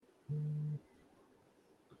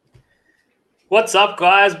What's up,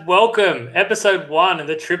 guys? Welcome. Episode 1 of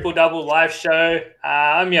the Triple Double Live Show.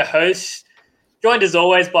 I'm your host, joined as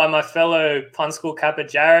always by my fellow Pun School Kappa,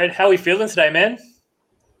 Jared. How are we feeling today, man?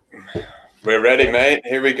 We're ready, mate.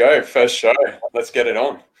 Here we go. First show. Let's get it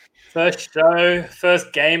on. First show,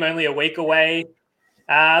 first game, only a week away.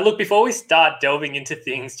 Look, before we start delving into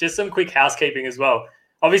things, just some quick housekeeping as well.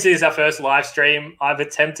 Obviously, this is our first live stream. I've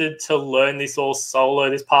attempted to learn this all solo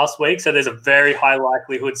this past week, so there's a very high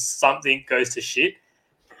likelihood something goes to shit.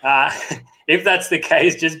 If that's the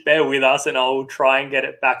case, just bear with us and I'll try and get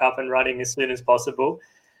it back up and running as soon as possible.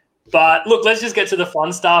 But look, let's just get to the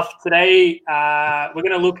fun stuff. Today, we're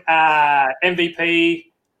going to look at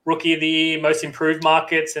MVP, Rookie of the Year, Most Improved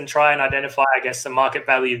Markets, and try and identify, some market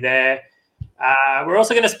value there. We're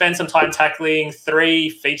also going to spend some time tackling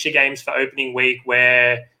 3 feature games for opening week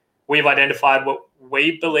where we've identified what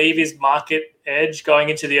we believe is market edge going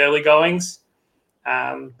into the early goings.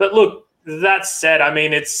 But look, that said,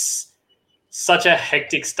 it's such a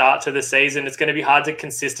hectic start to the season. It's going to be hard to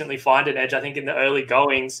consistently find an edge, I think, in the early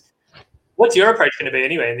goings. What's your approach going to be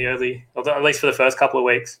anyway in the early, or at least for the first couple of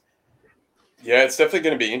weeks? Yeah, it's definitely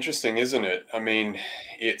going to be interesting, isn't it?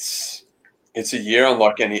 It's a year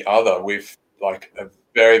unlike any other. We've a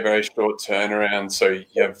very, very short turnaround, so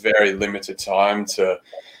you have very limited time to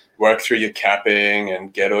work through your capping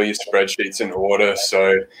and get all your spreadsheets in order.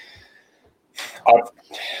 So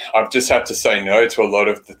I've just had to say no to a lot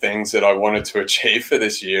of the things that I wanted to achieve for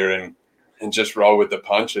this year and just roll with the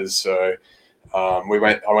punches. So I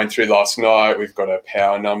went through last night. We've got our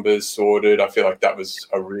power numbers sorted. I feel like that was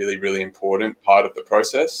a really, really important part of the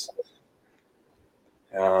process.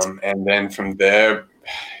 And then from there,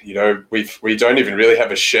 we don't even really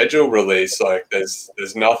have a schedule release.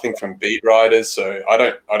 There's nothing from beat writers, so I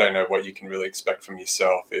don't know what you can really expect from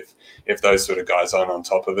yourself if those sort of guys aren't on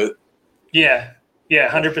top of it. Yeah,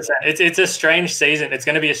 100%. It's a strange season. It's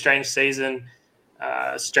going to be a strange season,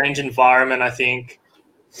 strange environment. I think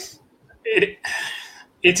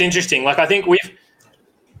it's interesting. I think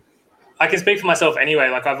I can speak for myself anyway.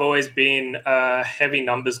 I've always been a heavy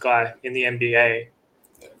numbers guy in the NBA.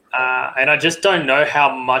 And I just don't know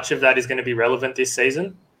how much of that is going to be relevant this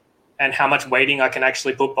season and how much weighting I can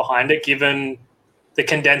actually put behind it, given the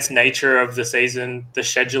condensed nature of the season, the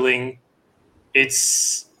scheduling.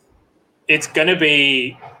 It's going to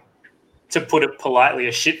be, to put it politely,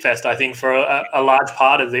 a shitfest, I think, for a large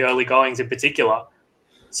part of the early goings in particular.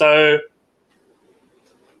 So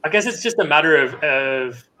I guess it's just a matter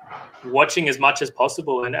of watching as much as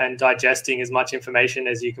possible and digesting as much information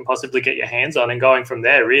as you can possibly get your hands on and going from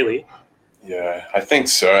there, really. Yeah, I think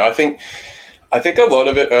so. I think a lot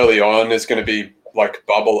of it early on is going to be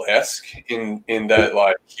bubble-esque in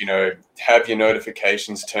that, have your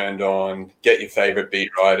notifications turned on, get your favorite beat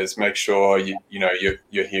writers, make sure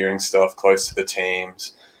you're hearing stuff close to the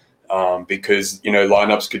teams, because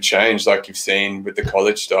lineups could change, like you've seen with the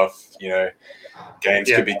college stuff. Games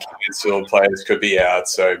could be cancelled, players could be out,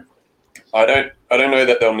 so I don't know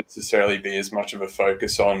that there'll necessarily be as much of a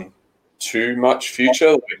focus on too much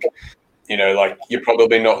future. You're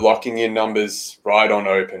probably not locking in numbers right on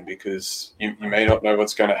open because you may not know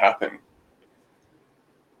what's going to happen.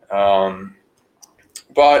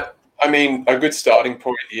 But a good starting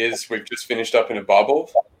point is we've just finished up in a bubble,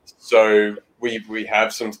 so we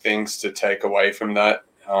have some things to take away from that.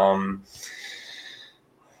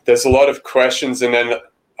 There's a lot of questions and then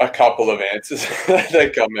a couple of answers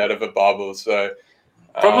that come out of a bubble. So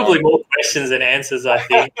probably more questions than answers, I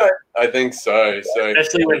think. I think so.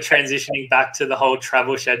 Especially when transitioning back to the whole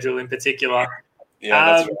travel schedule in particular. Yeah,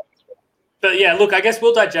 that's right. But yeah, look, I guess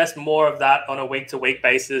we'll digest more of that on a week-to-week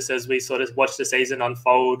basis as we sort of watch the season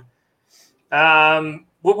unfold.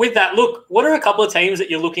 With that, look, what are a couple of teams that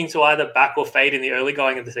you're looking to either back or fade in the early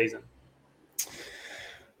going of the season?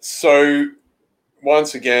 So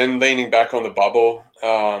once again, leaning back on the bubble,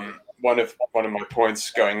 one of my points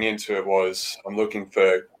going into it was I'm looking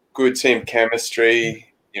for good team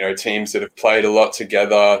chemistry, teams that have played a lot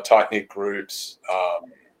together, tight-knit groups.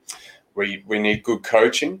 We need good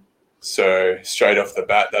coaching. So straight off the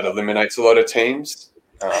bat, that eliminates a lot of teams.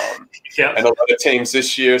 And a lot of teams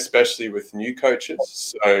this year, especially with new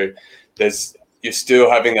coaches. So you're still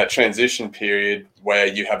having that transition period where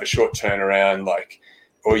you have a short turnaround,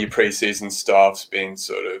 all your preseason stuff's being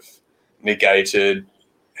sort of negated,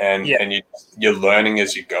 and you're learning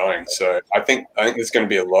as you're going. So I think there's going to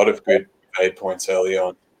be a lot of good paid points early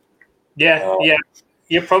on. Yeah,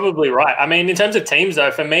 you're probably right. In terms of teams,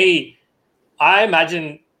 though, for me, I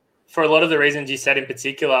imagine for a lot of the reasons you said in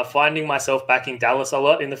particular, finding myself backing Dallas a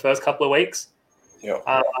lot in the first couple of weeks.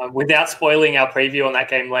 Yeah. Without spoiling our preview on that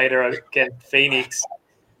game later against Phoenix,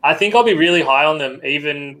 I think I'll be really high on them,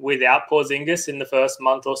 even without Porzingis in the first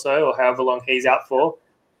month or so, or however long he's out for.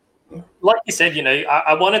 Like you said,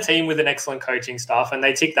 I want a team with an excellent coaching staff, and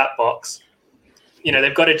they tick that box.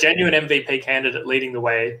 They've got a genuine MVP candidate leading the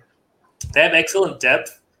way. They have excellent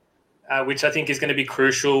depth, which I think is going to be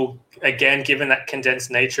crucial, again, given that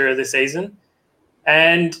condensed nature of the season.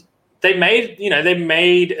 And they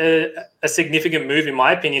made a significant move, in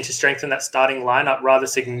my opinion, to strengthen that starting lineup rather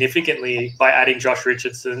significantly by adding Josh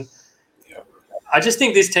Richardson. Yep. I just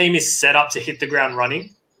think this team is set up to hit the ground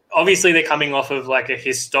running. Obviously, they're coming off of like a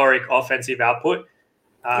historic offensive output.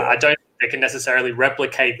 I don't think they can necessarily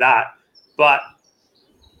replicate that, but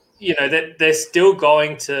they're still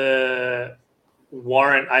going to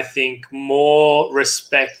warrant, I think, more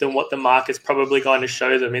respect than what the market's probably going to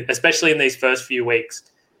show them, especially in these first few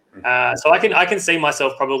weeks. So I can see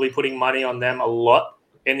myself probably putting money on them a lot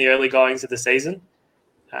in the early goings of the season,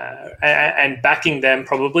 and backing them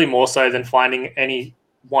probably more so than finding any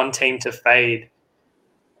one team to fade.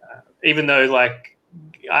 Even though, like,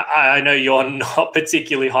 I know you're not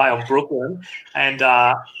particularly high on Brooklyn, and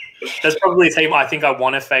that's probably a team I think I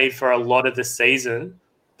want to fade for a lot of the season.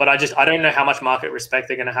 But I don't know how much market respect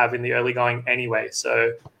they're going to have in the early going anyway.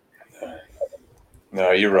 So,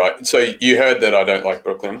 no, you're right. So you heard that I don't like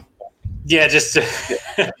Brooklyn. Yeah, just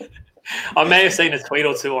I may have seen a tweet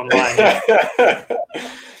or two online.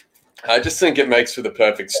 I just think it makes for the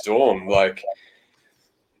perfect storm. Like,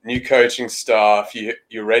 new coaching staff, you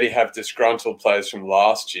already have disgruntled players from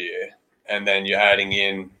last year, and then you're adding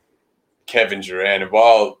in Kevin Durant. And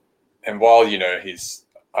while he's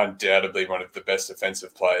undoubtedly one of the best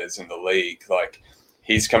defensive players in the league, like,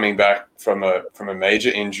 he's coming back from a major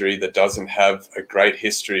injury that doesn't have a great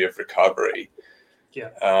history of recovery. Yeah.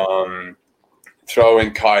 Throw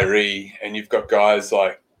in Kyrie, and you've got guys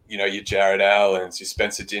like your Jared Allens, your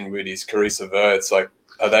Spencer Dinwiddie's, Caris LeVert's. Like,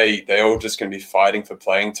 are they all just going to be fighting for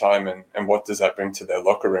playing time? And what does that bring to their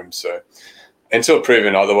locker room? So, until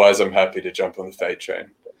proven otherwise, I'm happy to jump on the fade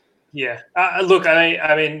train. Yeah. Look,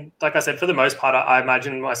 I mean, like I said, for the most part, I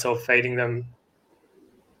imagine myself fading them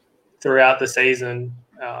throughout the season,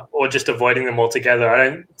 or just avoiding them altogether. I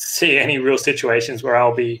don't see any real situations where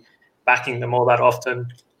I'll be backing them all that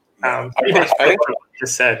often. I think what I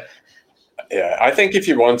just said. Yeah, I think if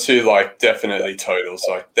you want to, like, definitely totals,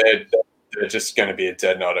 like, they're just going to be a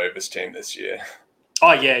dead nut overs team this year.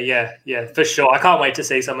 Oh, yeah, for sure. I can't wait to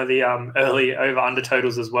see some of the early over-under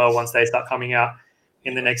totals as well once they start coming out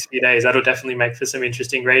in the next few days. That'll definitely make for some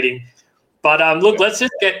interesting reading. But look, let's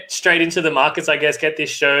just get straight into the markets, I guess, get this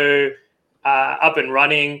show up and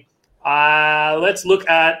running. Let's look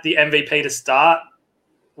at the MVP to start.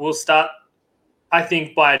 We'll start, I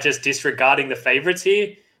think, by just disregarding the favorites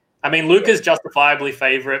here. I mean, Luka's justifiably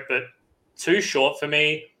favorite, but too short for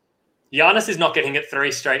me. Giannis is not getting it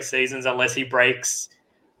 3 straight seasons unless he breaks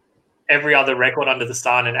every other record under the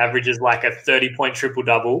sun and averages like a 30-point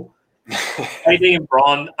triple-double. AD and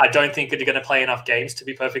Bron, I don't think are going to play enough games, to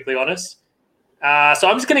be perfectly honest. So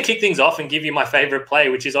I'm just going to kick things off and give you my favorite play,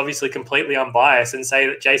 which is obviously completely unbiased, and say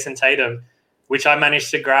that Jason Tatum, which I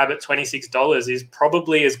managed to grab at $26, is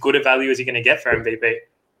probably as good a value as you're going to get for MVP.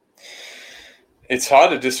 It's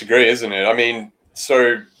hard to disagree, isn't it? I mean,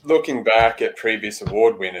 so looking back at previous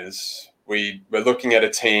award winners, we're looking at a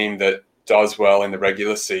team that does well in the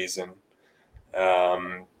regular season.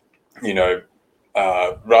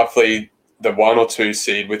 Roughly the 1 or 2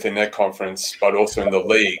 seed within their conference, but also in the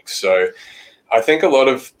league. So I think a lot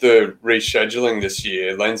of the rescheduling this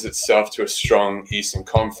year lends itself to a strong Eastern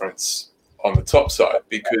Conference on the top side,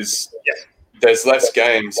 because there's less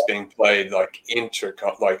games being played like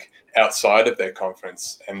outside of their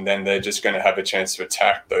conference, and then they're just going to have a chance to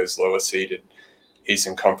attack those lower seeded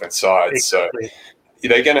Eastern Conference sides. Exactly. So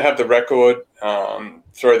they're going to have the record.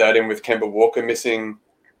 Throw that in with Kemba Walker missing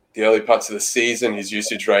the early parts of the season. His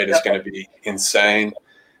usage rate is going to be insane.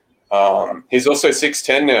 He's also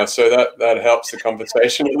 6'10" now, so that helps the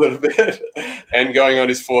conversation a little bit. And going on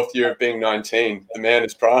his 4th year of being 19, the man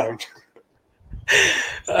is primed.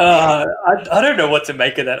 I don't know what to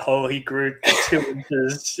make of that whole he grew 2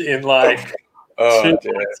 inches in like 2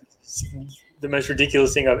 months. The most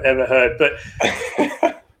ridiculous thing I've ever heard. But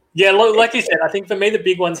yeah, like you said, I think for me the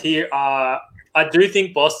big ones here are, I do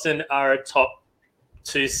think Boston are a top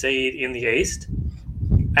 2 seed in the East,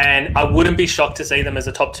 and I wouldn't be shocked to see them as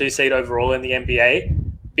a top 2 seed overall in the NBA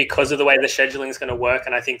because of the way the scheduling is going to work,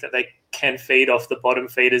 and I think that they can feed off the bottom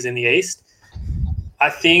feeders in the East. I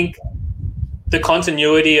think the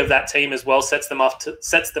continuity of that team as well sets them up to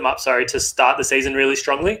start the season really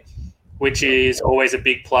strongly, which is always a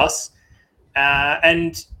big plus.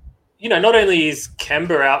 And not only is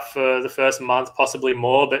Kemba out for the first month, possibly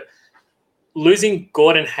more, but losing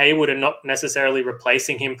Gordon Hayward and not necessarily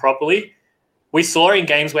replacing him properly. We saw in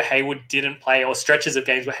games where Hayward didn't play, or stretches of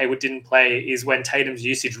games where Hayward didn't play, is when Tatum's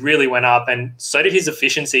usage really went up, and so did his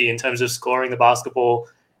efficiency in terms of scoring the basketball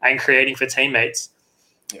and creating for teammates.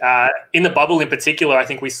 In the bubble in particular, I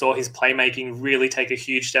think we saw his playmaking really take a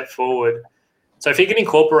huge step forward. So if he can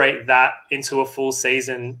incorporate that into a full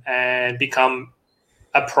season and become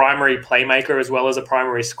a primary playmaker as well as a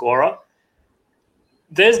primary scorer,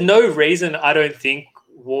 there's no reason, I don't think,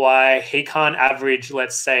 why he can't average,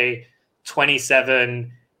 let's say,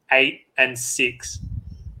 27, 8, and 6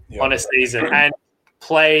 on a season and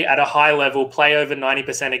play at a high level, play over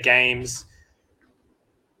 90% of games.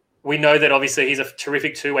 We know that obviously he's a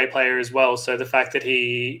terrific two-way player as well, so the fact that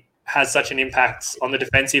he has such an impact on the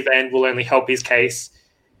defensive end will only help his case.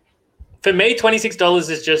 For me, $26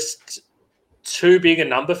 is just too big a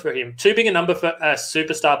number for him, too big a number for a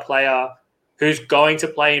superstar player who's going to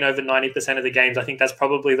play in over 90% of the games. I think that's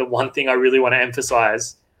probably the one thing I really want to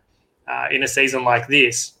emphasize in a season like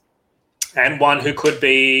this, and one who could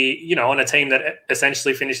be, on a team that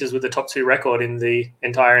essentially finishes with the top 2 record in the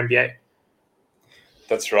entire NBA.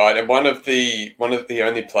 That's right. And one of the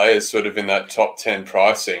only players sort of in that top 10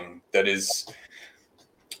 pricing that is,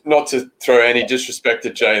 not to throw any disrespect to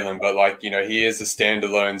Jalen, but he is a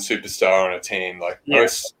standalone superstar on a team.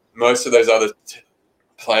 Most of those other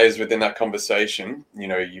players within that conversation,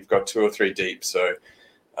 you've got 2 or 3 deep. So,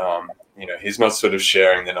 he's not sort of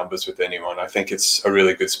sharing the numbers with anyone. I think it's a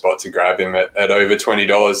really good spot to grab him at over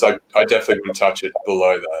 $20. I definitely wouldn't touch it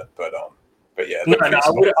below that, but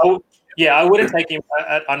yeah. I wouldn't take him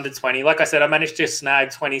at under 20. Like I said, I managed to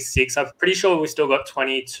snag 26. I'm pretty sure we still got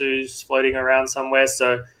 22s floating around somewhere.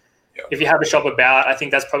 So if you have a shop about, I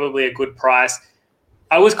think that's probably a good price.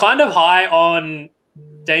 I was kind of high on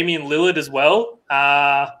Damian Lillard as well,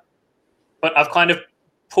 but I've kind of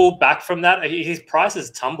pulled back from that. His price has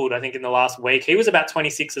tumbled, I think, in the last week. He was about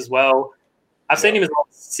 26 as well. I've seen him as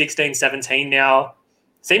 16, 17 now.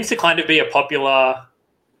 Seems to kind of be a popular,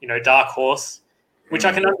 dark horse, which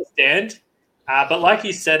I can understand. But like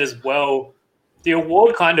you said as well, the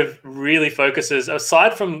award kind of really focuses,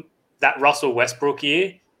 aside from that Russell Westbrook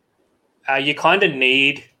year, you kind of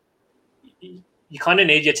need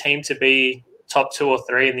your team to be top 2 or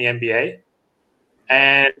 3 in the NBA.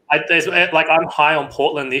 And I'm high on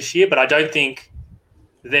Portland this year, but I don't think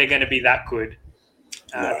they're going to be that good.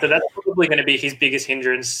 So that's probably going to be his biggest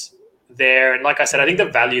hindrance there. And like I said, I think the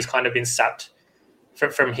value's kind of been sapped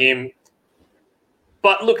from him.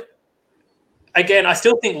 But look, again, I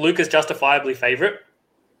still think Luka's justifiably favourite.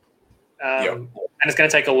 And it's going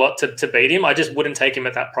to take a lot to beat him. I just wouldn't take him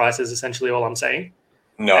at that price is essentially all I'm saying.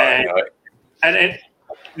 No. And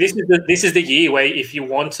this is the year where if you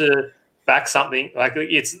want to back something, like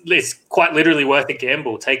it's quite literally worth a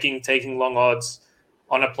gamble, taking long odds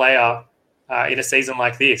on a player in a season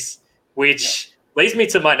like this, which leads me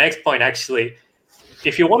to my next point, actually.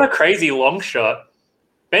 If you want a crazy long shot,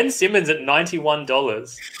 Ben Simmons at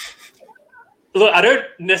 $91. Look, I don't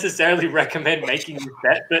necessarily recommend making this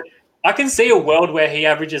bet, but I can see a world where he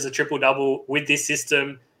averages a triple-double with this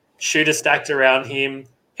system, shooter stacked around him.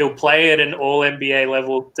 He'll play at an all-NBA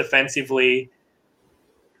level defensively.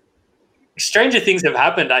 Stranger things have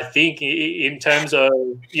happened, I think, in terms of,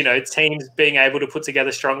 teams being able to put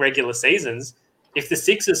together strong regular seasons. If the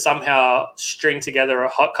Sixers somehow string together a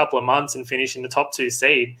hot couple of months and finish in the top 2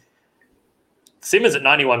 seed, Simmons at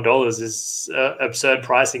 $91 is absurd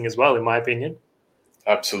pricing as well, in my opinion.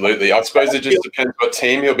 Absolutely. I suppose it just depends what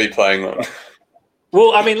team he'll be playing on.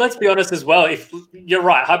 Well, I mean, let's be honest as well. If you're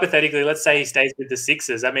right, hypothetically, let's say he stays with the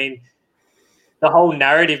Sixers. I mean, the whole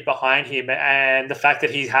narrative behind him and the fact that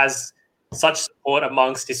he has such support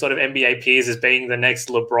amongst his sort of NBA peers as being the next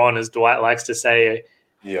LeBron, as Dwight likes to say,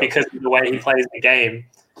 because of the way he plays the game,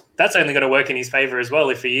 that's only going to work in his favor as well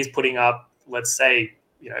if he is putting up, let's say,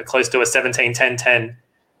 close to a 17-10-10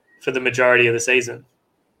 for the majority of the season.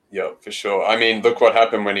 Yeah, for sure. I mean, look what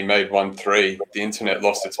happened when he made 1-3. The internet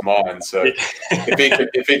lost its mind. So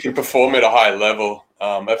if he can perform at a high level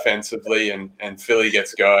offensively and Philly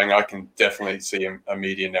gets going, I can definitely see a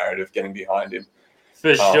media narrative getting behind him.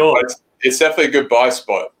 For sure. It's definitely a good buy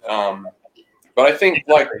spot. But I think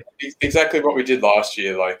exactly what we did last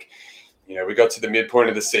year, we got to the midpoint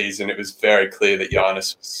of the season. It was very clear that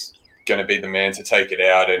Giannis was going to be the man to take it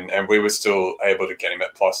out, and we were still able to get him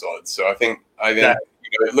at plus odds. So I think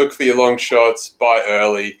look for your long shots, buy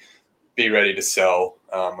early, be ready to sell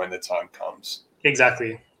when the time comes.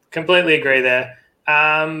 Exactly. Completely agree there.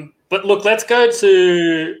 But look, let's go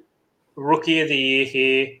to Rookie of the Year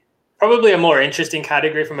here. probably a more interesting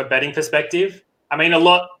category from a betting perspective. I mean, a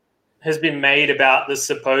lot has been made about the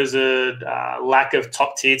supposed lack of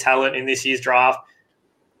top-tier talent in this year's draft.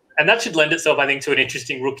 And that should lend itself, I think, to an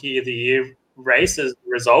interesting Rookie of the Year race as a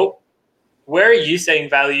result. Where are you seeing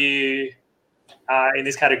value in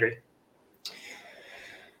this category?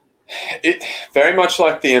 It very much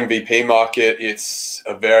like the MVP market. It's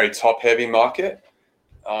a very top-heavy market,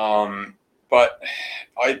 but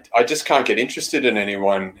I just can't get interested in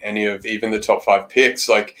any of even the top 5 picks.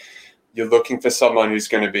 Like, you're looking for someone who's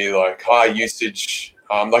going to be like high usage,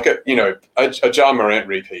 like a Ja Morant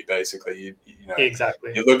repeat, basically.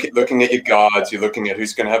 Exactly. You're looking at your guards. You're looking at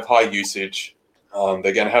who's going to have high usage.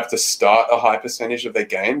 They're going to have to start a high percentage of their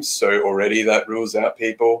games, so already that rules out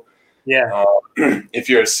people. Yeah. If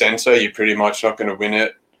you're a center, you're pretty much not going to win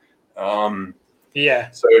it. Yeah.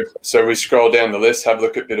 So we scroll down the list, have a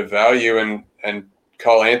look at a bit of value, and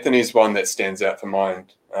Cole Anthony's one that stands out for mine.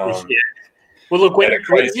 Yeah. Well, look, when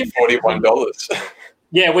crazy $41.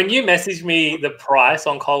 Yeah, when you messaged me the price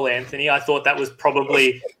on Cole Anthony, I thought that was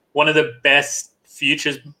probably one of the best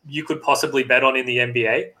futures you could possibly bet on in the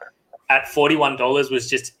NBA. At $41 was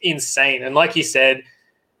just insane. And like you said,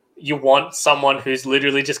 you want someone who's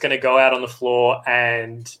literally just going to go out on the floor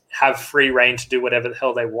and have free reign to do whatever the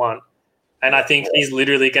hell they want. And I think he's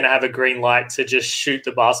literally going to have a green light to just shoot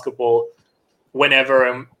the basketball whenever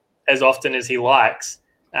and as often as he likes.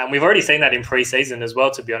 We've already seen that in preseason as well,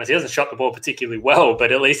 to be honest. He hasn't shot the ball particularly well,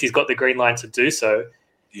 but at least he's got the green line to do so.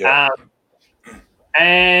 Yeah.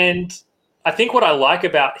 And I think what I like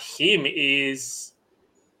about him is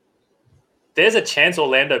there's a chance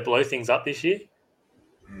Orlando blow things up this year.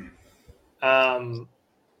 And,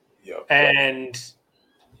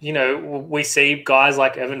 we see guys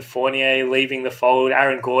like Evan Fournier leaving the fold,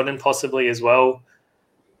 Aaron Gordon possibly as well.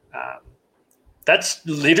 That's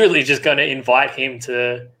literally just going to invite him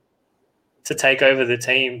to take over the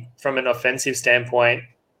team from an offensive standpoint,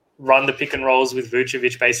 run the pick and rolls with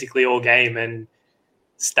Vucevic basically all game and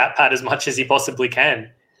stat pad as much as he possibly can.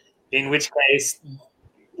 In which case,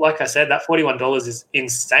 like I said, that $41 is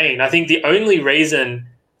insane. I think the only reason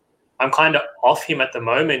I'm kind of off him at the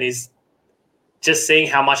moment is just seeing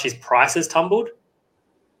how much his price has tumbled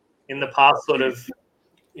in the past sort of,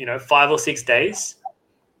 5 or 6 days.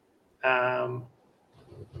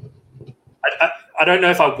 I don't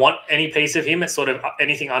know if I want any piece of him at sort of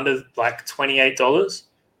anything under like $28.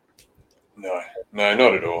 No, not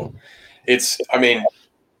at all.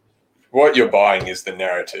 What you're buying is the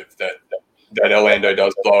narrative that Orlando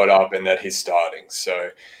does blow it up and that he's starting. So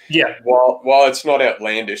yeah, while it's not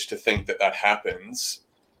outlandish to think that happens,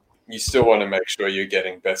 you still want to make sure you're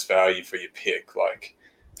getting best value for your pick. Like,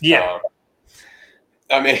 yeah.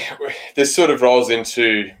 this sort of rolls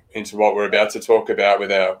into what we're about to talk about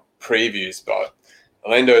with our previews, but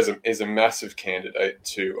Orlando is a massive candidate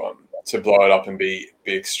to blow it up and be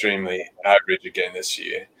extremely average again this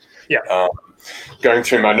year. Yeah. Going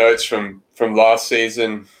through my notes from last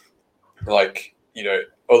season,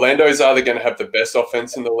 Orlando's either going to have the best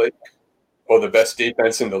offense in the league or the best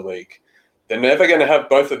defense in the league. They're never going to have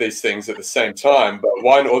both of these things at the same time, but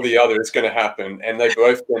one or the other is going to happen, and they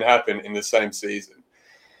both can happen in the same season.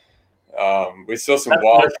 We saw some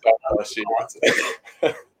wild stuff last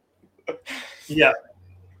year. Yeah.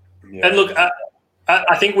 And look,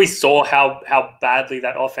 I think we saw how badly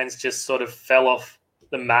that offense just sort of fell off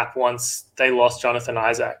the map once they lost Jonathan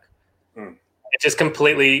Isaac. It just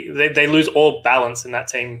completely they lose all balance in that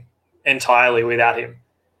team entirely without him.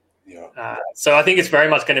 Yeah. So I think it's very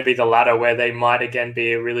much going to be the latter, where they might again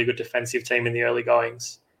be a really good defensive team in the early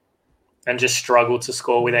goings and just struggle to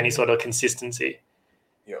score with any sort of consistency.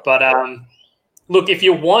 Yeah. But look, if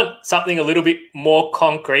you want something a little bit more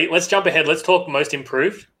concrete, let's jump ahead. Let's talk most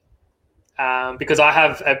improved, because I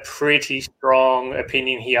have a pretty strong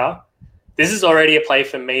opinion here. This is already a play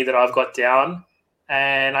for me that I've got down,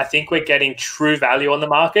 and I think we're getting true value on the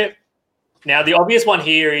market. Now, the obvious one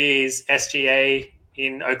here is SGA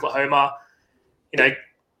in Oklahoma.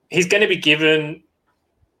 He's going to be given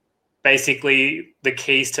basically the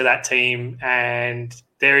keys to that team, and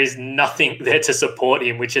there is nothing there to support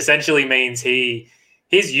him, which essentially means his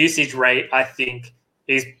usage rate, I think,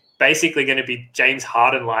 is basically going to be James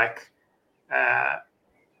Harden-like,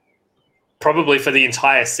 probably for the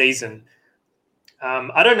entire season.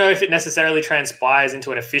 I don't know if it necessarily transpires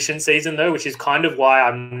into an efficient season, though, which is kind of why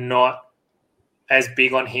I'm not as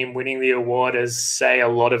big on him winning the award as, say, a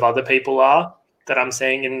lot of other people are that I'm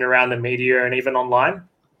seeing in and around the media and even online.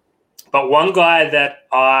 But one guy that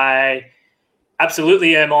I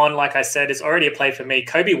absolutely am on, like I said, is already a play for me,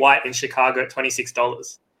 Kobe White in Chicago at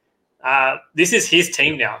 $26. This is his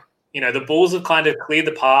team now. The Bulls have kind of cleared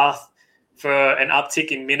the path. for an uptick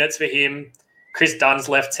in minutes for him. Chris Dunn's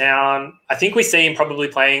left town. I think we see him probably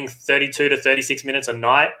playing 32 to 36 minutes a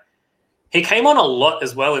night. He came on a lot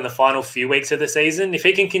as well in the final few weeks of the season. If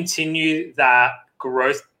he can continue that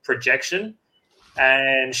growth projection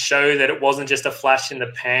and show that it wasn't just a flash in the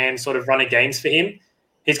pan sort of run of games for him,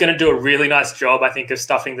 he's going to do a really nice job, I think, of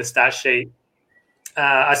stuffing the stat sheet.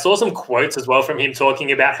 I saw some quotes as well from him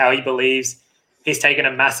talking about how he believes he's taken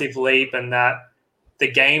a massive leap and that the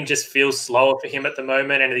game just feels slower for him at the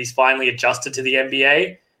moment and he's finally adjusted to the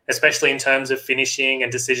NBA, especially in terms of finishing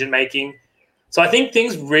and decision-making. So I think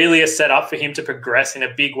things really are set up for him to progress in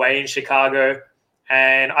a big way in Chicago.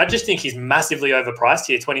 And I just think he's massively overpriced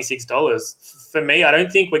here, $26. For me, I don't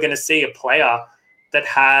think we're going to see a player that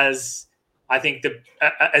has, I think,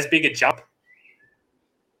 as big a jump.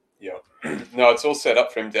 Yeah. No, it's all set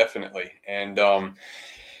up for him, definitely. And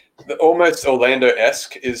almost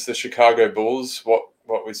Orlando-esque is the Chicago Bulls.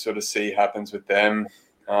 What we sort of see happens with them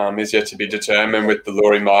is yet to be determined with the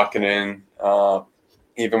Lauri Markkanen.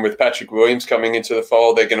 Even with Patrick Williams coming into the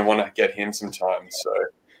fold, they're going to want to get him some time.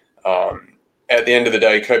 So at the end of the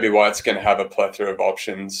day, Kobe White's going to have a plethora of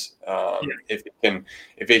options.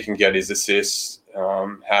 If he can get his assists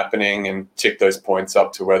happening and tick those points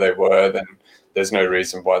up to where they were, then there's no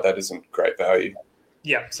reason why that isn't great value.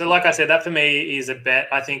 Yeah. So like I said, that for me is a bet.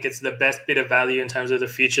 I think it's the best bit of value in terms of the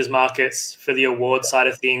futures markets for the award side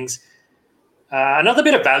of things. Another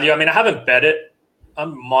bit of value, I mean, I haven't bet it. I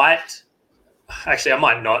might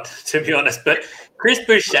not, to be honest. But Chris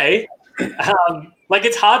Boucher,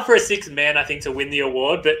 it's hard for a sixth man, I think, to win the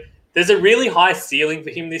award. But there's a really high ceiling for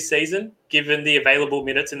him this season, given the available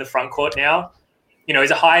minutes in the front court now. You know,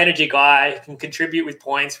 he's a high-energy guy, can contribute with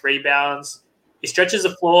points, rebounds. He stretches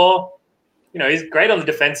the floor. You know, he's great on the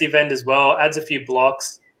defensive end as well, adds a few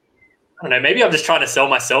blocks. I don't know, maybe I'm just trying to sell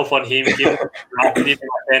myself on him, given what he did in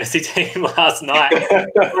my fantasy team last night.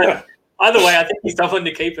 But either way, I think he's someone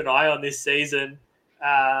to keep an eye on this season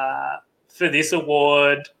for this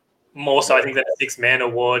award. More so, I think, than a six-man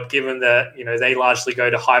award, given that, you know, they largely go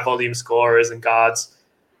to high-volume scorers and guards.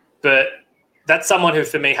 But that's someone who,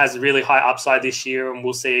 for me, has really high upside this year, and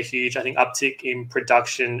we'll see a huge, I think, uptick in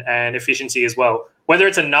production and efficiency as well. Whether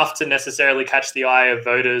it's enough to necessarily catch the eye of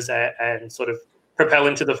voters and sort of propel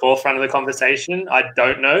him to the forefront of the conversation, I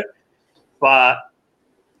don't know. But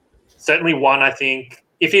certainly one, I think,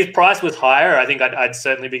 if his price was higher, I think I'd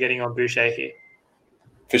certainly be getting on Boucher here.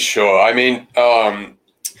 For sure. I mean,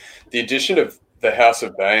 the addition of the House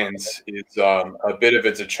of Baines is a bit of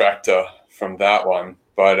a detractor from that one.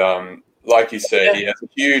 But like you said, he has a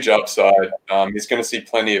huge upside. He's going to see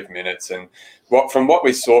plenty of minutes. And from what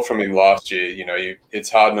we saw from him last year, you know, it's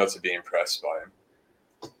hard not to be impressed by him.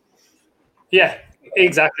 Yeah,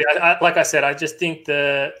 exactly. Like I said, I just think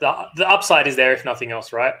the upside is there, if nothing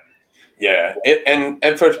else, right? Yeah, and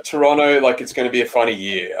for Toronto, it's going to be a funny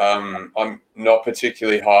year. I'm not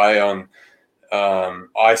particularly high on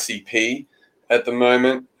ICP at the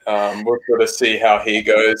moment. We'll sort of see how he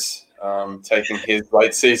goes, taking his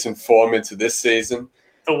late season form into this season.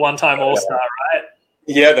 The one-time All-Star, right?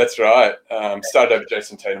 Yeah, that's right. Started over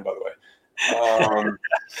Jason Tatum, by the way.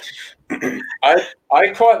 I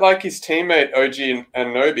quite like his teammate OG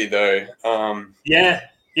Anunoby, though. Yeah,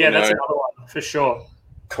 that's another one for sure.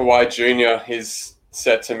 Kawhi Jr. He's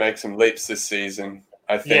set to make some leaps this season,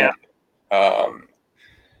 I think. Yeah.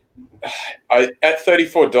 At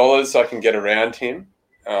 $34, I can get around him.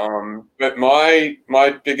 But my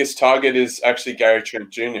biggest target is actually Gary Trent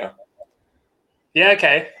Jr. Yeah,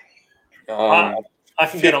 okay. I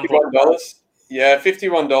can get on board. Yeah,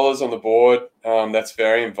 $51 on the board. That's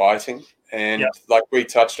very inviting. And like we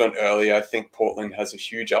touched on earlier, I think Portland has a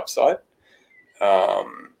huge upside.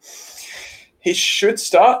 He should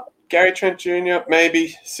start. Gary Trent Jr.,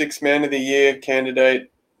 maybe sixth man of the year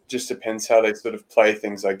candidate. Just depends how they sort of play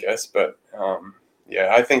things, I guess. But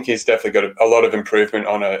I think he's definitely got a lot of improvement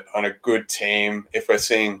on a good team. If we're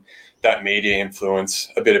seeing that media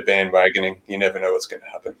influence, a bit of bandwagoning, you never know what's going to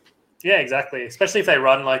happen. Yeah, exactly. Especially if they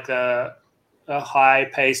run a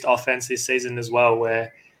high-paced offense this season as well,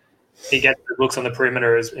 where he gets the looks on the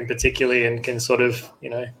perimeter in particular and can sort of,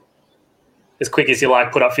 you know, as quick as you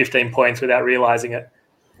like, put up 15 points without realizing it.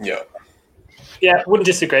 Yeah. Yeah, wouldn't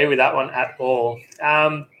disagree with that one at all.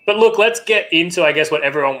 But look, let's get into, I guess, what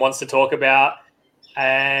everyone wants to talk about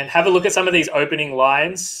and have a look at some of these opening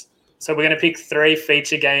lines. So we're going to pick 3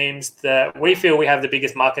 feature games that we feel we have the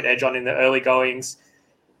biggest market edge on in the early goings.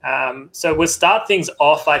 So we'll start things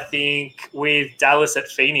off, I think, with Dallas at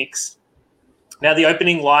Phoenix. Now, the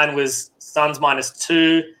opening line was Suns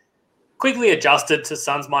 -2, quickly adjusted to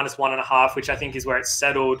Suns -1.5, which I think is where it's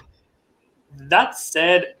settled. That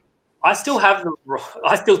said, I still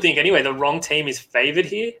think anyway, the wrong team is favored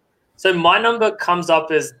here. So my number comes up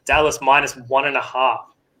as Dallas minus 1.5.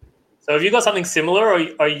 So have you got something similar, or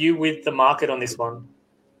are you with the market on this one?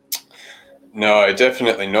 No,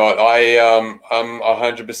 definitely not. I'm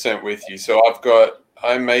 100% with you. So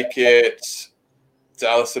I make it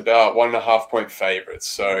Dallas about 1.5 point favorites.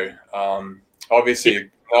 So obviously a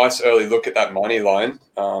nice early look at that money line,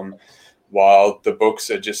 while the books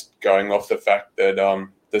are just going off the fact that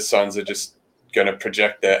the Suns are just going to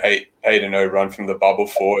project their 8-0 run from the bubble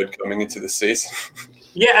forward coming into the season.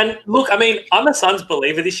 Yeah, and look, I mean, I'm a Suns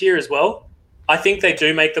believer this year as well. I think they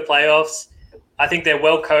do make the playoffs. I think they're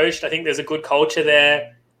well coached. I think there's a good culture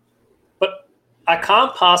there. But I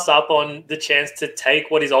can't pass up on the chance to take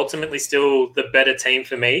what is ultimately still the better team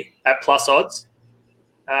for me at plus odds.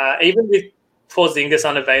 Even with Porzingis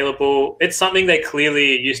unavailable, it's something they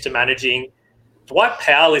clearly are used to managing. Dwight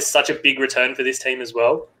Powell is such a big return for this team as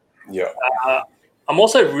well. Yeah. I'm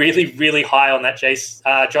also really, really high on that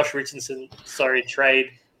Josh Richardson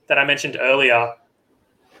trade that I mentioned earlier.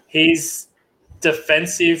 His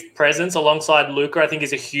defensive presence alongside Luka, I think,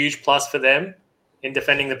 is a huge plus for them in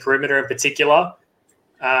defending the perimeter in particular.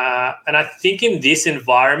 And I think in this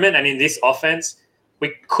environment and in this offense,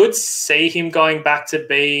 we could see him going back to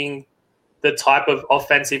being the type of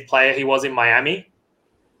offensive player he was in Miami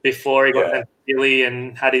before he got Philly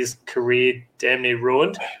and had his career damn near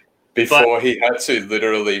ruined. Before he had to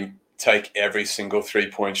literally take every single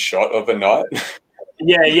 3-point shot of a night.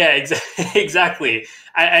 Yeah, exactly.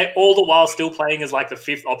 And all the while still playing as like the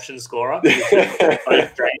fifth option scorer. So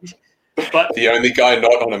strange. But the only guy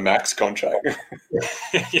not on a max contract.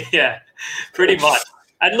 Yeah, pretty much.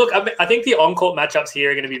 And look, I think the on-court matchups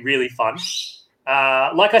here are going to be really fun.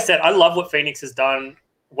 Like I said, I love what Phoenix has done,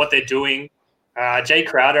 what they're doing. Jay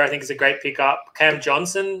Crowder, I think, is a great pickup. Cam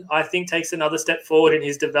Johnson, I think, takes another step forward in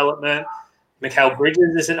his development. Mikal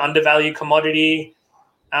Bridges is an undervalued commodity.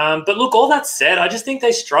 But look, all that said, I just think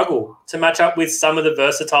they struggle to match up with some of the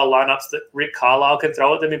versatile lineups that Rick Carlisle can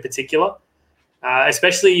throw at them in particular.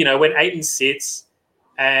 Especially, when Ayton sits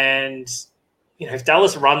and, if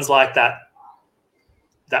Dallas runs like that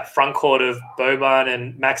front court of Boban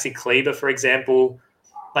and Maxi Kleber, for example,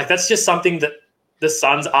 like that's just something that the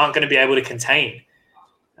Suns aren't going to be able to contain.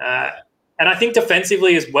 And I think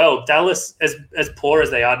defensively as well, Dallas, as poor as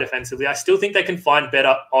they are defensively, I still think they can find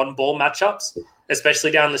better on-ball matchups,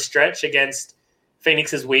 especially down the stretch against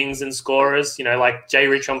Phoenix's wings and scorers, like Jay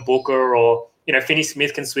Rich on Booker, or, Finney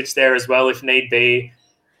Smith can switch there as well if need be.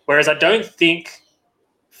 Whereas I don't think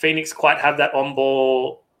Phoenix quite have that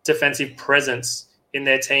on-ball defensive presence in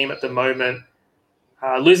their team at the moment.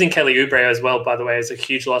 Losing Kelly Oubre as well, by the way, is a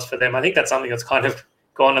huge loss for them. I think that's something that's kind of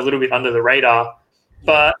gone a little bit under the radar.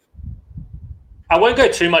 But I won't go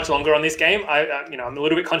too much longer on this game. I'm a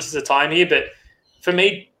little bit conscious of time here, but for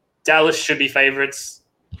me, Dallas should be favorites.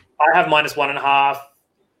 I have minus 1.5.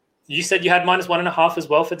 You said you had minus 1.5 as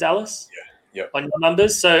well for Dallas? Yeah. On your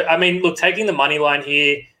numbers. So, I mean, look, taking the money line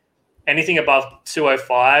here, anything above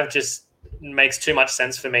 205 just makes too much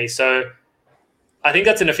sense for me. So I think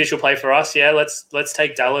that's an official play for us. Yeah, let's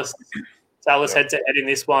take Dallas head-to-head in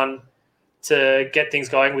this one to get things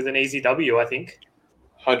going with an easy W, I think.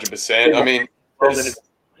 100%. I mean,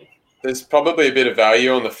 there's probably a bit of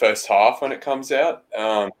value on the first half when it comes out.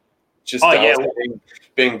 Dallas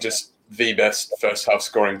being just the best first half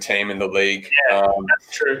scoring team in the league. Yeah,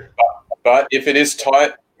 that's true. But if it is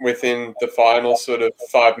tight within the final sort of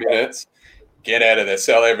 5 minutes, get out of there,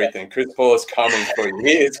 sell everything. Chris Paul is coming for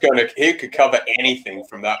you. He could cover anything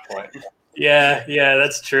from that point. Yeah,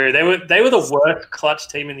 that's true. They were the worst clutch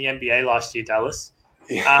team in the NBA last year, Dallas.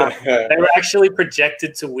 They were actually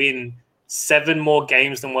projected to win 7 more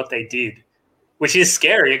games than what they did, which is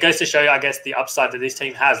scary. It goes to show you, I guess, the upside that this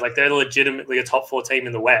team has. Like, they're legitimately a top 4 team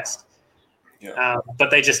in the West. Yeah.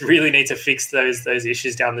 But they just really need to fix those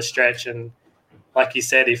issues down the stretch. And like you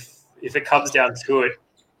said, if it comes down to it,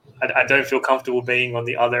 I don't feel comfortable being on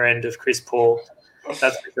the other end of Chris Paul.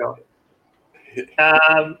 That's for sure.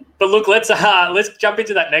 But look, let's jump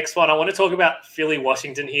into that next one. I want to talk about Philly,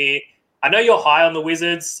 Washington here. I know you're high on the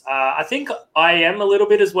Wizards. I think I am a little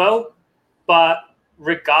bit as well. But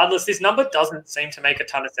regardless, this number doesn't seem to make a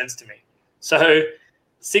ton of sense to me. So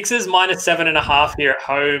Sixers minus 7.5 here at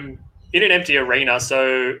home in an empty arena.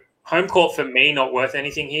 So home court for me, not worth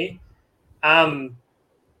anything here.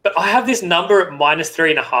 But I have this number at minus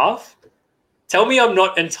 3.5. Tell me I'm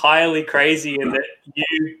not entirely crazy and that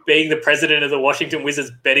you, being the president of the Washington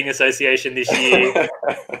Wizards Betting Association this year,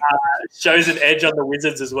 shows an edge on the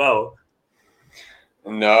Wizards as well.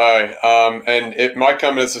 No, and it might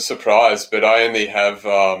come as a surprise, but I only have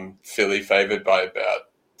Philly favored by about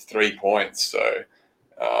 3 points. So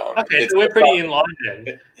okay, so we're pretty in line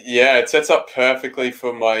then. Yeah, it sets up perfectly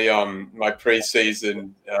for my my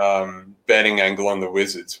preseason betting angle on the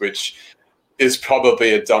Wizards, which is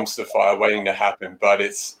probably a dumpster fire waiting to happen, but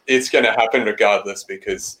it's going to happen regardless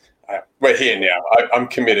because we're here now. I'm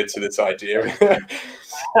committed to this idea.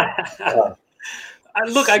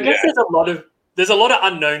 Look, I guess there's a lot of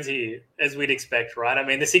unknowns here, as we'd expect, right? I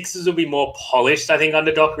mean, the Sixers will be more polished, I think,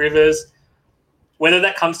 under Doc Rivers. Whether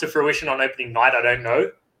that comes to fruition on opening night, I don't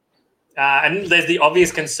know. And there's the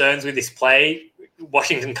obvious concerns with this play.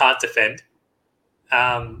 Washington can't defend.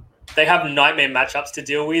 They have nightmare matchups to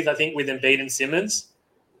deal with, I think, with Embiid and Simmons,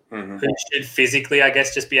 who should physically, I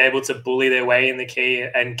guess, just be able to bully their way in the key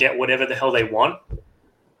and get whatever the hell they want.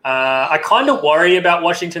 I kind of worry about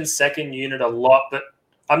Washington's second unit a lot, but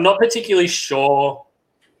I'm not particularly sure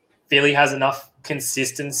Philly has enough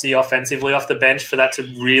consistency offensively off the bench for that to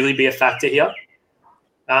really be a factor here.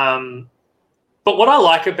 But what I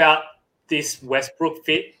like about this Westbrook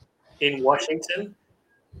fit in Washington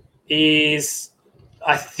is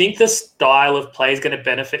I think the style of play is going to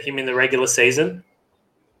benefit him in the regular season.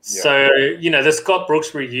 Yeah. So, the Scott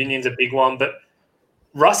Brooks reunion's a big one, but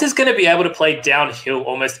Russ is going to be able to play downhill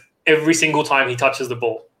almost every single time he touches the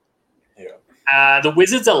ball. Yeah. The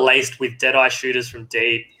Wizards are laced with dead-eye shooters from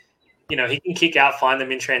deep. He can kick out, find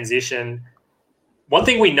them in transition. One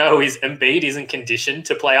thing we know is Embiid isn't conditioned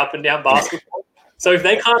to play up and down basketball. So if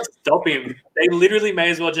they can't stop him, they literally may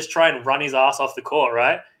as well just try and run his ass off the court,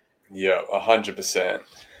 right? Yeah, 100%.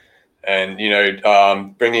 And,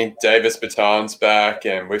 bringing Davis Bertans back,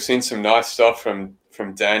 and we've seen some nice stuff from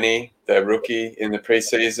Danny, their rookie, in the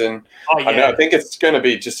preseason. Oh, yeah. I think it's going to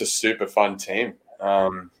be just a super fun team.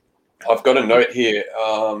 I've got a note here.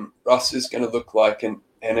 Russ is going to look like an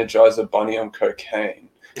Energizer Bunny on cocaine.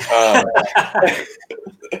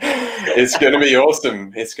 It's going to be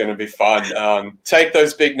awesome. It's going to be fun. Take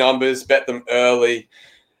those big numbers, bet them early.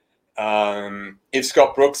 If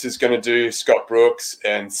Scott Brooks is going to do Scott Brooks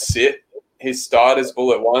and sit his starters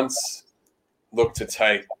all at once, look to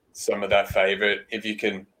take some of that favorite. If you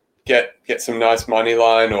can get some nice money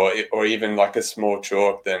line or even like a small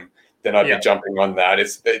chalk, then I'd be jumping on that.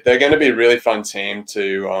 They're going to be a really fun team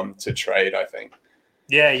to trade, I think.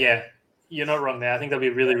 Yeah. You're not wrong there. I think they'll be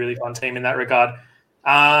a really, really fun team in that regard.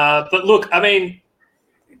 But look, I mean,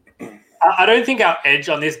 I don't think our edge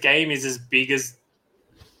on this game is as big as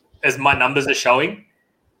my numbers are showing.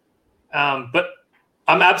 But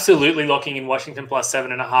I'm absolutely locking in Washington plus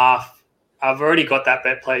 7.5. I've already got that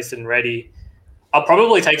bet placed and ready. I'll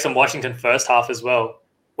probably take some Washington first half as well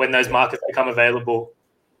when those markets become available.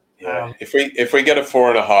 Yeah, if we get a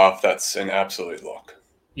 4.5, that's an absolute lock.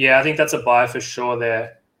 Yeah, I think that's a buy for sure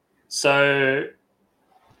there. So,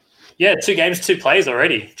 2 games, 2 plays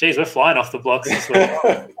already. Jeez, we're flying off the blocks this week.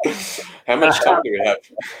 How much time do we have?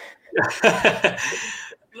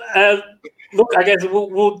 Look, I guess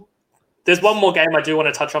we'll. There's one more game I do want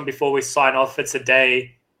to touch on before we sign off for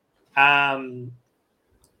today.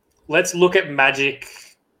 Let's look at Magic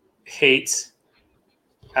Heat.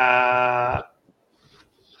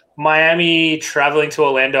 Miami traveling to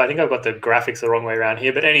Orlando. I think I've got the graphics the wrong way around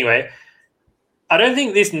here. But anyway, I don't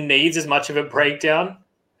think this needs as much of a breakdown.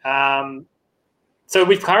 So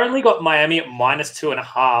we've currently got Miami at minus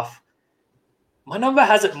 2.5. My number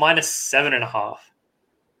has it minus 7.5.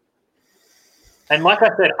 And like I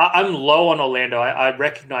said, I'm low on Orlando. I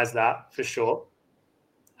recognize that for sure.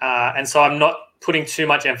 And so I'm not putting too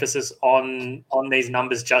much emphasis on these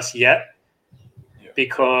numbers just yet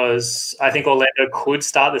because I think Orlando could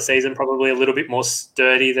start the season probably a little bit more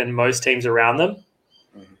sturdy than most teams around them.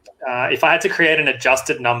 If I had to create an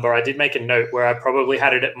adjusted number, I did make a note where I probably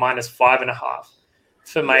had it at minus 5.5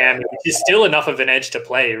 for Miami, which is still enough of an edge to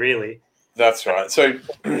play, really. That's right. So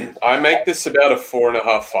I make this about a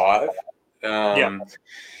 4.5, 5.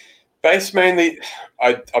 Based mainly,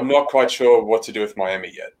 I'm not quite sure what to do with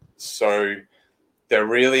Miami yet. So they're a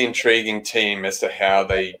really intriguing team as to how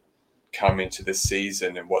they come into the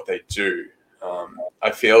season and what they do.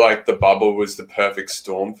 I feel like the bubble was the perfect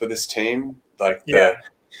storm for this team. Like the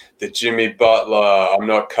Jimmy Butler, I'm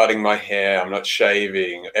not cutting my hair, I'm not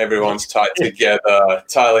shaving, everyone's tight together,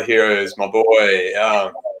 Tyler Hero is my boy.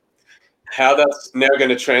 How that's now going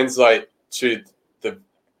to translate to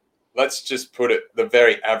let's just put it, the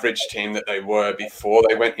very average team that they were before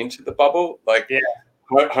they went into the bubble.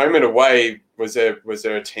 Home and away, was there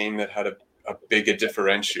a team that had a bigger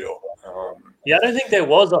differential? I don't think there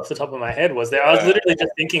was off the top of my head, was there? I was literally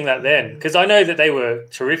just thinking that then, because I know that they were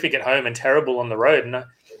terrific at home and terrible on the road. And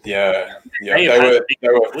they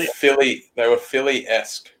were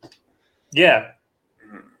Philly-esque. Yeah.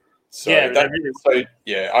 So Yeah, that, so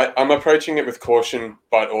yeah, I'm approaching it with caution,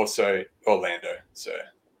 but also Orlando. So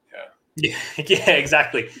yeah, yeah,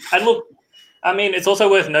 exactly. And look, I mean, it's also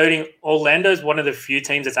worth noting Orlando's one of the few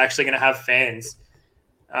teams that's actually going to have fans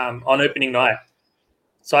on opening night.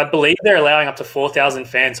 So I believe they're allowing up to 4,000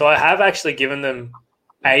 fans. So I have actually given them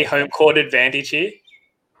a home court advantage here.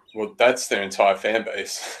 well, that's their entire fan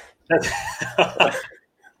base.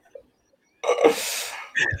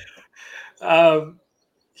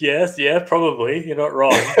 Yes, yeah, probably. You're not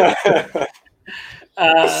wrong.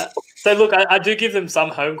 So look, I do give them some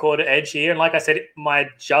home court edge here, and like I said, my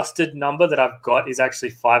adjusted number that I've got is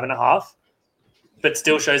actually 5.5, but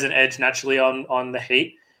still shows an edge naturally on the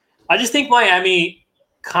Heat. I just think Miami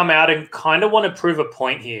come out and kind of want to prove a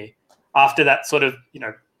point here after that sort of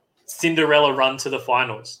Cinderella run to the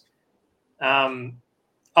finals.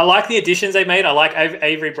 I like the additions they made. I like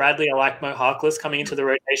Avery Bradley. I like Mo Harkless coming into the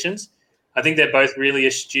rotations. I think they're both really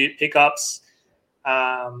astute pickups.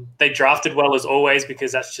 They drafted well as always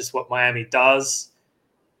because that's just what Miami does.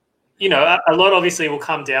 A lot obviously will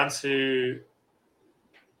come down to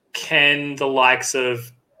can the likes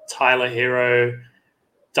of Tyler Hero,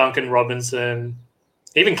 Duncan Robinson,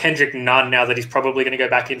 even Kendrick Nunn, now that he's probably going to go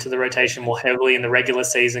back into the rotation more heavily in the regular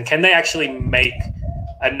season, can they actually make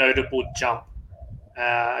a notable jump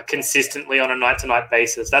consistently on a night-to-night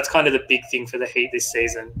basis? That's kind of the big thing for the Heat this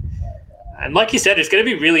season. And like you said, it's going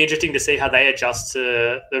to be really interesting to see how they adjust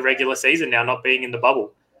to the regular season now not being in the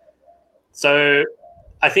bubble. So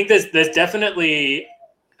I think there's definitely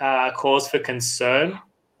cause for concern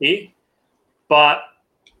here. But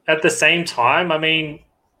at the same time, I mean,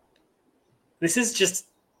 this is just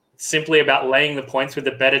simply about laying the points with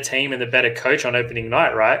the better team and the better coach on opening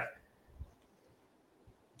night, right?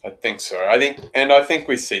 I think so. I think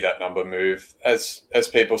we see that number move as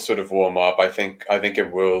people sort of warm up. I think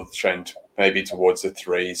it will trend maybe towards the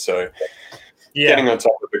 3. So getting on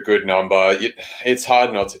top of a good number, it's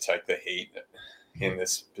hard not to take the Heat in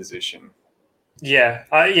this position. Yeah,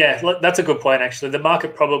 that's a good point, actually. The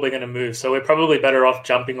market probably going to move, so we're probably better off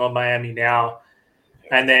jumping on Miami now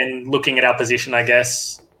and then looking at our position, I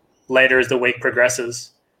guess, later as the week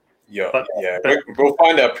progresses. But we'll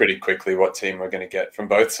find out pretty quickly what team we're going to get from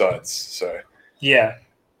both sides. So yeah,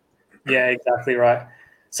 exactly right.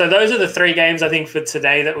 So those are the 3 games I think for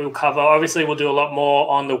today that we'll cover. Obviously, we'll do a lot more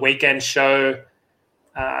on the weekend show.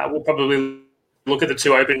 We'll probably look at the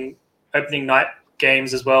 2 opening night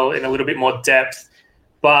games as well in a little bit more depth,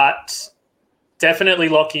 but definitely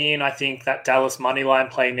locking in, I think, that Dallas money line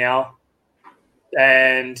play now.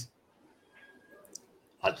 And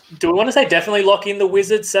do we want to say definitely lock in the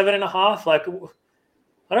Wizards 7.5? Like,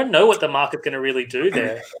 I don't know what the market's going to really do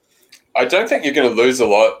there. I don't think you're going to lose a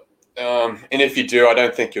lot. And if you do, I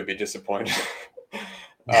don't think you'll be disappointed.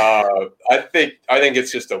 I think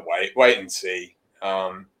it's just a wait and see.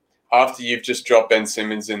 After you've just dropped Ben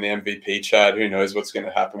Simmons in the MVP chat, who knows what's going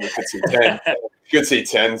to happen? We could see 10. Could see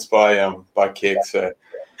 10s by kick. So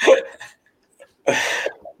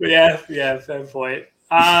yeah, fair point.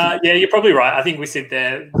 You're probably right. I think we sit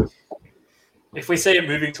there. If we see it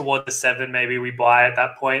moving toward the 7, maybe we buy at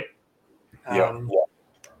that point.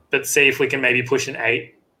 But see if we can maybe push an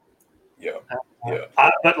 8.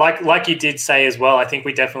 But like you did say as well, I think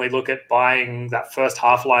we definitely look at buying that first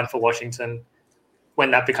half line for Washington when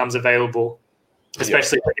that becomes available,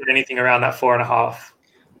 especially if we get anything around that 4.5.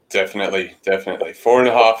 Definitely.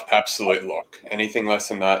 4.5, absolute lock. Anything less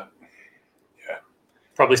than that,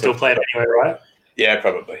 probably still play it anyway, right? Yeah,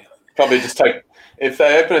 probably. Probably just take, if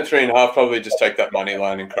they open at 3.5, probably just take that money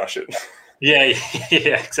line and crush it. Yeah,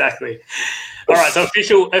 exactly. All right, so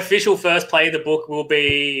official first play of the book will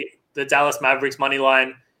be the Dallas Mavericks money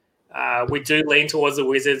line. We do lean towards the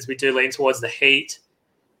Wizards. We do lean towards the Heat.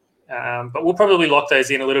 But we'll probably lock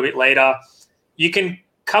those in a little bit later. You can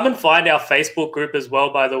come and find our Facebook group as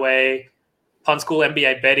well, by the way, Punt School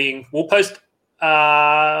NBA Betting. We'll post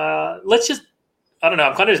I don't know,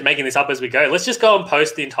 I'm kind of just making this up as we go. Let's just go and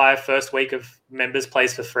post the entire first week of members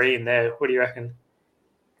plays for free in there. What do you reckon?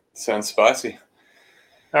 Sounds spicy.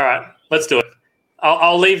 All right, let's do it.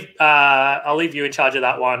 I'll leave you in charge of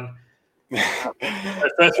that one.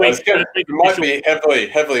 First week it might be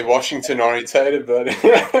heavily Washington orientated, but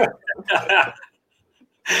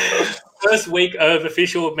first week of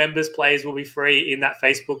official members plays will be free in that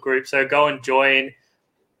Facebook group. So go and join.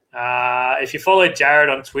 If you follow Jared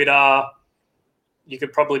on Twitter, you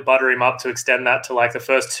could probably butter him up to extend that to like the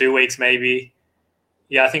first 2 weeks, maybe.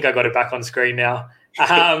 Yeah, I think I got it back on screen now.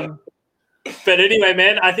 But anyway,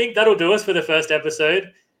 man, I think that'll do us for the first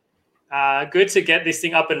episode. Good to get this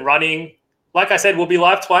thing up and running. Like I said, we'll be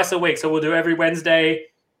live twice a week. So we'll do every Wednesday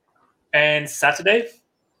and Saturday.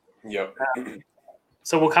 Yep.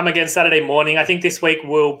 So we'll come again Saturday morning. I think this week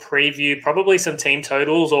we'll preview probably some team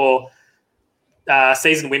totals or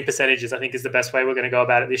season win percentages, I think is the best way we're going to go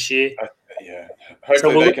about it this year. Yeah.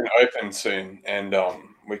 Hopefully they can open soon and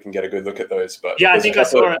we can get a good look at those. But yeah, I think I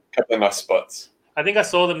saw a couple of nice spots. I think I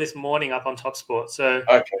saw them this morning up on Top Sport. So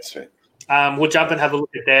okay, sweet. We'll jump and have a look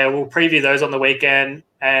at there. We'll preview those on the weekend.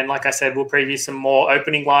 And like I said, we'll preview some more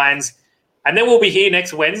opening lines. And then we'll be here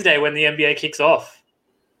next Wednesday when the NBA kicks off.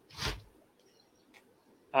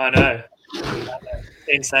 I know.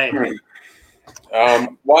 Insane.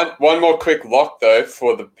 One more quick lock, though,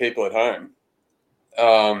 for the people at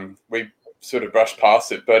home. We sort of brushed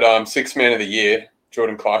past it, but Sixth Man of the Year,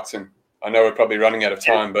 Jordan Clarkson. I know we're probably running out of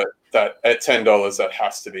time, but that at $10, that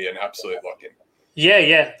has to be an absolute lock-in.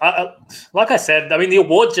 Yeah. Like I said, I mean, the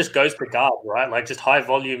award just goes to guard, right? Like just high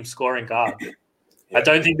volume scoring guard. Yeah. I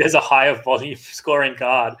don't think there's a higher volume scoring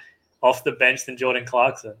guard off the bench than Jordan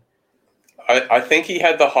Clarkson. I think he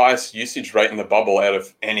had the highest usage rate in the bubble out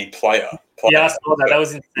of any player. Yeah, I saw that. That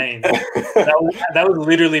was insane. that was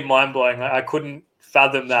literally mind-blowing. I couldn't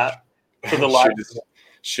fathom that for the life.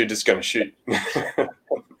 Shooter's going to shoot.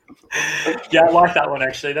 Yeah, I like that one,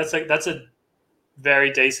 actually. That's a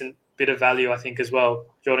very decent bit of value, I think, as well.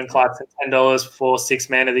 Jordan Clarkson, $10 for Sixth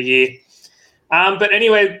Man of the Year. But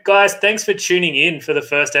anyway, guys, thanks for tuning in for the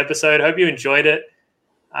first episode. Hope you enjoyed it.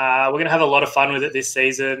 We're going to have a lot of fun with it this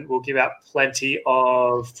season. We'll give out plenty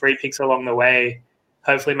of free picks along the way.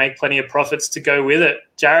 Hopefully make plenty of profits to go with it.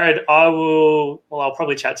 Jared, I'll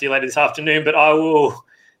probably chat to you later this afternoon, but I will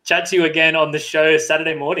chat to you again on the show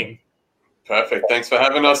Saturday morning. Perfect. Thanks for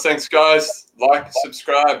having us. Thanks, guys. Like,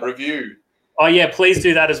 subscribe, review. Oh, yeah, please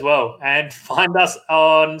do that as well. And find us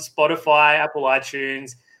on Spotify, Apple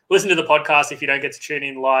iTunes. Listen to the podcast if you don't get to tune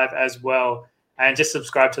in live as well. And just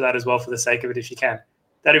subscribe to that as well for the sake of it if you can.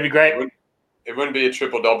 That'd be great. It wouldn't be a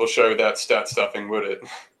triple-double show without stat stuffing, would it?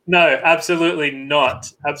 No, absolutely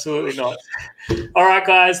not. Absolutely not. All right,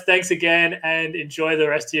 guys, thanks again and enjoy the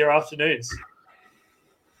rest of your afternoons.